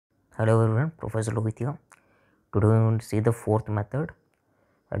Hello everyone, Professor Lohit here. Today we will see the fourth method,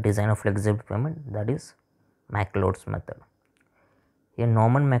 a design of flexible pavement, that is McLeod's method. Here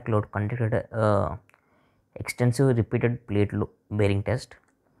Norman McLeod conducted a extensive repeated plate bearing test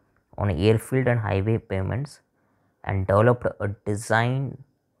on airfield and highway pavements and developed a design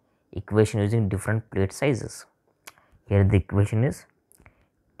equation using different plate sizes. Here the equation is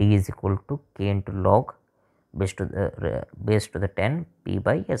T is equal to K into log base to the 10 P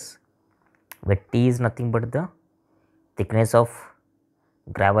by S, where T is nothing but the thickness of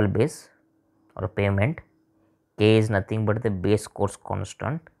gravel base or pavement, K is nothing but the base course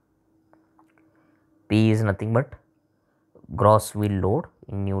constant, P is nothing but gross wheel load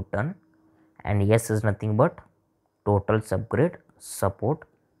in Newton, and S is nothing but total subgrade support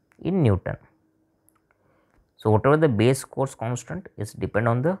in Newton. So whatever the base course constant is depend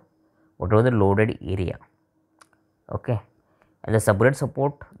on the whatever the loaded area, okay, and the subgrade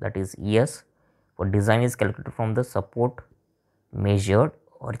support, that is ES, for design is calculated from the support measured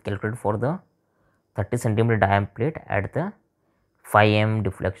or calculated for the 30 centimeter diameter plate at the 5 mm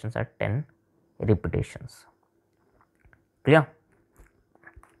deflections at 10 repetitions. Clear?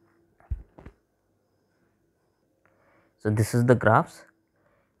 So this is the graphs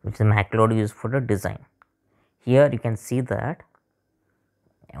which the McLeod used for the design. Here you can see that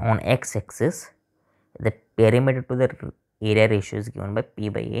on x axis the perimeter to the area ratio is given by P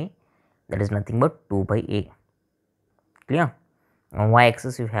by A, that is nothing but 2 by A. Clear? On y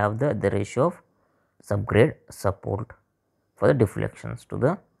axis you have the ratio of subgrade support for the deflections to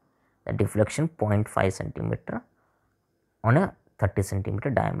the deflection 0.5 centimeter on a 30 centimeter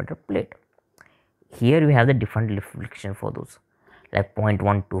diameter plate. Here we have the different deflection for those, like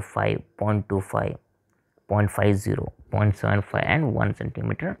 0.125, 0.25, 0.50, 0.75 and 1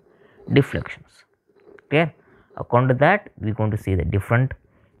 centimeter deflections. Clear? According to that, we are going to see the different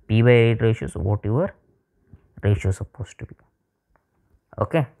P by A ratios, whatever ratio is supposed to be.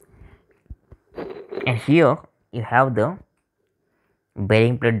 Okay. And here you have the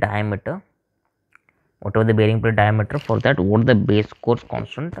bearing plate diameter, whatever the bearing plate diameter, for that what the base course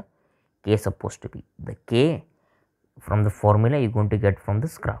constant K is supposed to be. The K from the formula you are going to get from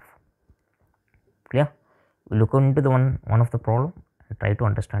this graph. Clear? We look into the one of the problem and try to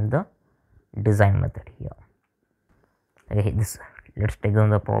understand the design method here. Okay, let's take on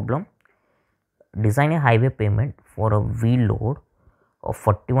the problem. Design a highway pavement for a wheel load of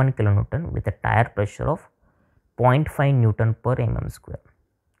 41 kilonewton with a tire pressure of 0.5 Newton per mm square.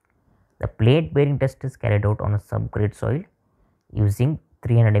 The plate bearing test is carried out on a subgrade soil using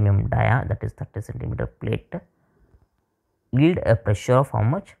 300 mm dia, that is 30 centimeter plate, yield a pressure of how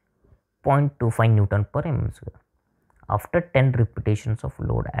much? 0.25 Newton per mm square after 10 repetitions of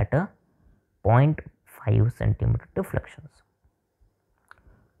load at a 0.5 centimeter deflections.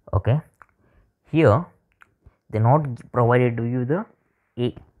 Okay, here they not provided you the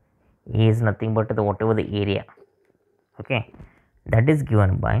A. A is nothing but the whatever the area, okay, that is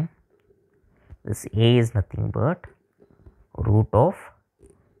given by this. A is nothing but root of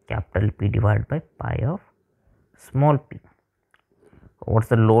capital P divided by pi of small p. What's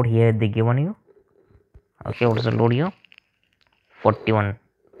the load here they given you? Okay, what is the load here? 41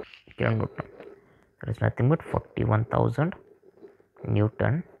 kilonewton. That is nothing but 41,000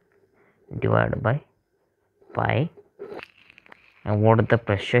 Newton divided by pi. And what is the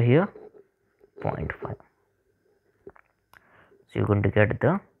pressure here? 0.5. So you're going to get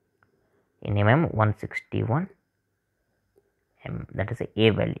the in mm 161 m, that is a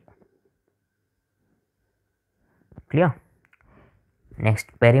value. Clear? Next,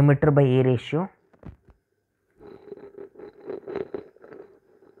 perimeter by A ratio.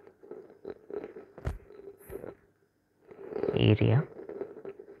 Area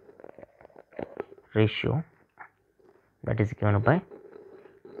ratio, that is given by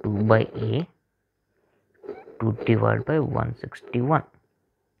 2 by A 2 divided by 161,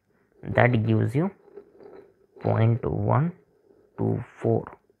 that gives you 0.124.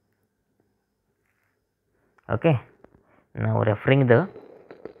 okay. Now referring the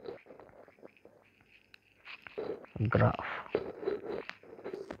graph,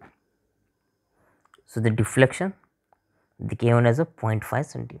 so the deflection they given as a 0.5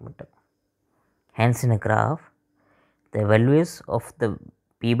 centimeter. Hence in a graph the values of the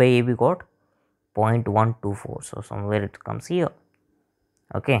P by A we got 0.124, so somewhere it comes here.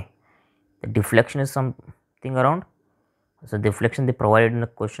 Okay, the deflection is something around, so deflection they provided in the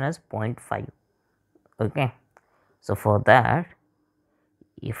question as 0.5. okay, so for that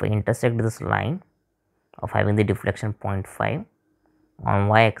if I intersect this line of having the deflection 0.5 on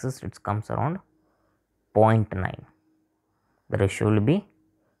y axis, it comes around 0.9. The ratio will be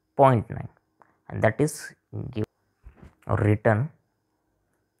 0.9, and that is given or written,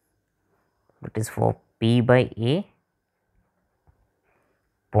 that is for P by A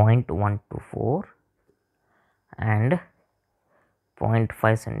 0.124 and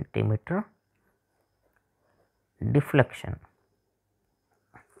 0.5 centimeter deflection.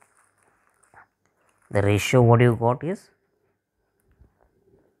 The ratio what you got is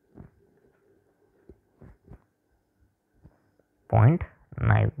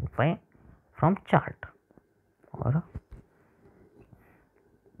 0.95 from chart. Or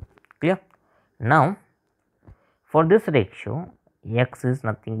clear? Now for this ratio, x is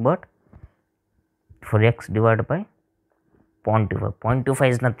nothing but, for x divided by 0.25. 0.25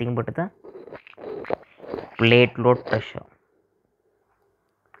 is nothing but the plate load pressure.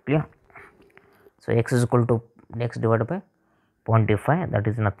 Clear? So x is equal to x divided by 0.25, that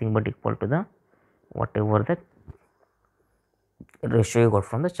is nothing but equal to the whatever the ratio you got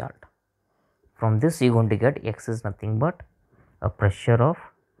from the chart. From this you are going to get x is nothing but a pressure of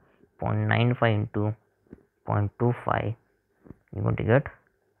 0.95 into 0.25, you are going to get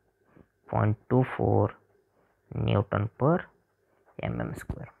 0.24 Newton per mm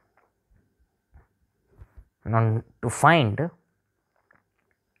square. Now to find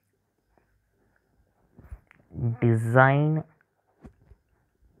design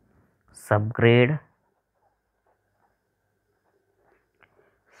subgrade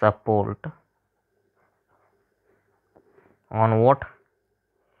support on what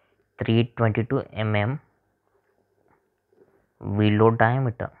 322 mm wheel load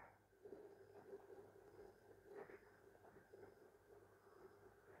diameter.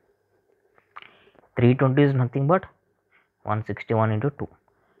 .320 is nothing but 161 into 2.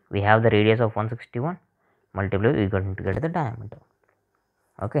 We have the radius of 161, multiply, we are going to get the diameter.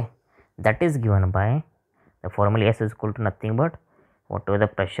 Okay, that is given by the formula S is equal to nothing but whatever the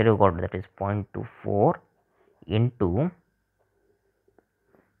pressure you got, that is 0.24 into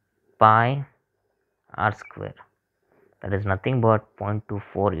pi r square, that is nothing but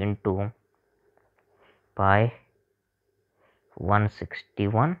 0.24 into pi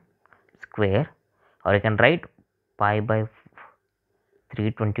 161 square, or you can write pi by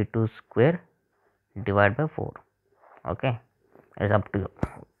 322 square divided by 4. Okay, it is up to you.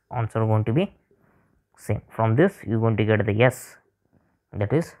 Answer going to be same. From this you are going to get the S,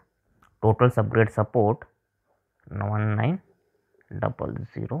 that is total subgrade support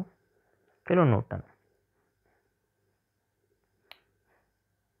 1900 kilonewton.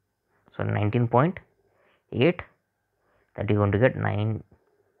 So 19.8, that you are going to get 9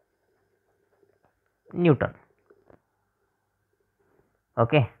 Newton.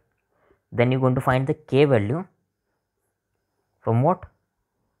 Okay, then you are going to find the K value from what?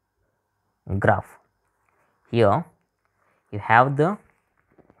 Graph. Here you have the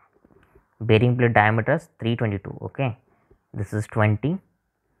bearing plate diameter is 322. Okay, this is 20,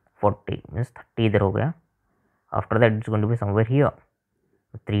 40 means 30 इधर हो गया. After that it's going to be somewhere here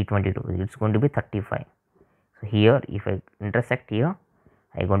 322, it's going to be 35. So here if I intersect here,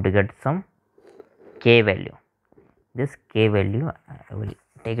 I am going to get some K value. This K value I will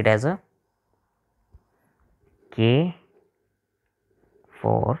take it as a K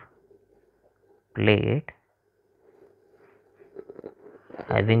for plate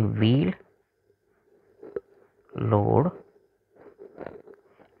having wheel load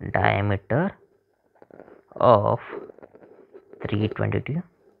diameter of 322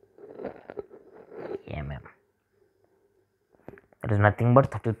 mm. That is nothing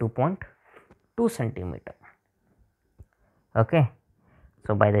but 32.2 centimeter. Okay,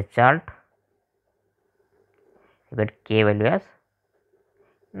 so by the chart you get K value as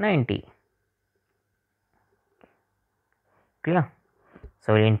 90. Clear?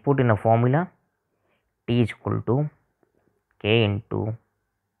 So we input in a formula T is equal to K into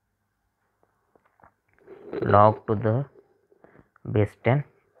log to the base 10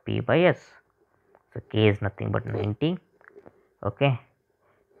 P by S. So K is nothing but 90. Okay,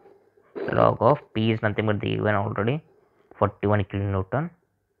 log of P is nothing but the given already 41 kilonewton.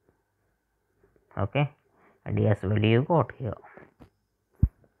 Okay, and S value you got here.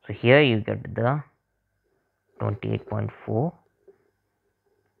 So here you get the 28.4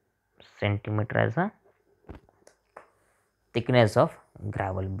 centimeter as a thickness of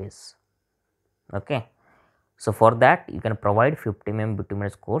gravel base. Okay, so for that you can provide 50 mm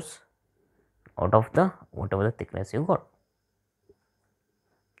bituminous course out of the whatever the thickness you got.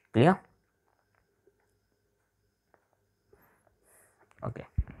 Clear? Okay,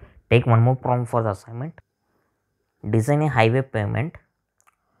 take one more problem for the assignment. Design a highway pavement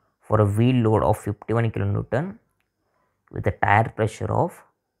for a wheel load of 51 kilonewton with a tire pressure of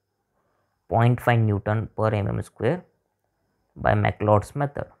 0.5 Newton per mm square by McLeod's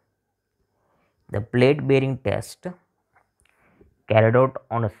method. The plate bearing test carried out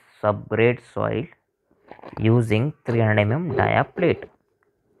on a subgrade soil using 300 mm dia plate,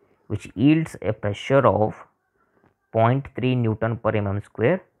 which yields a pressure of 0.3 Newton per mm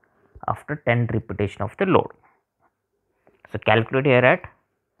square after 10 repetition of the load. So calculate here at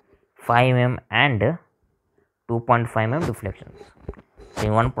 5 mm and 2.5 mm deflections. So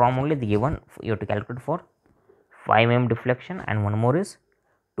in one problem only the given you have to calculate for 5 mm deflection and one more is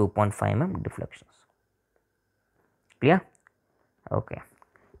 2.5 mm deflections. Clear? Okay.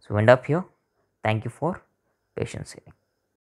 So end up here. Thank you for patience hearing.